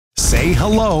Say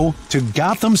hello to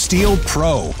Gotham Steel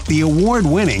Pro, the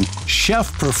award-winning,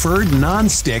 chef-preferred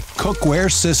nonstick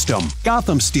cookware system.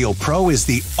 Gotham Steel Pro is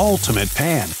the ultimate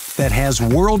pan that has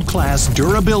world-class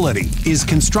durability, is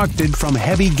constructed from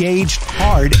heavy-gauged,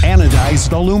 hard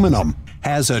anodized aluminum,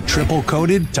 has a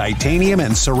triple-coated titanium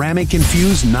and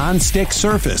ceramic-infused non-stick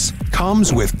surface,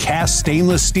 comes with cast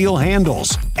stainless steel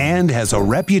handles, and has a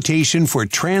reputation for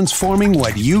transforming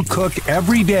what you cook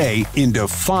every day into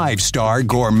 5-star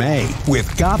gourmet.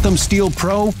 With Gotham Steel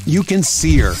Pro, you can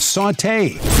sear,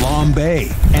 sauté,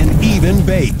 flambe, and even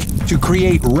bake to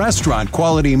create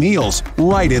restaurant-quality meals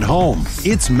right at home.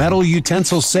 It's metal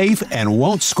utensil safe and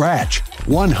won't scratch,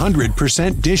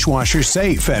 100% dishwasher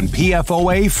safe and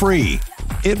PFOA free.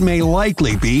 It may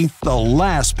likely be the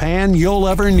last pan you'll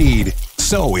ever need.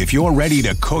 So if you're ready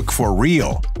to cook for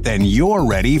real, then you're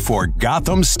ready for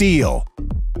Gotham Steel.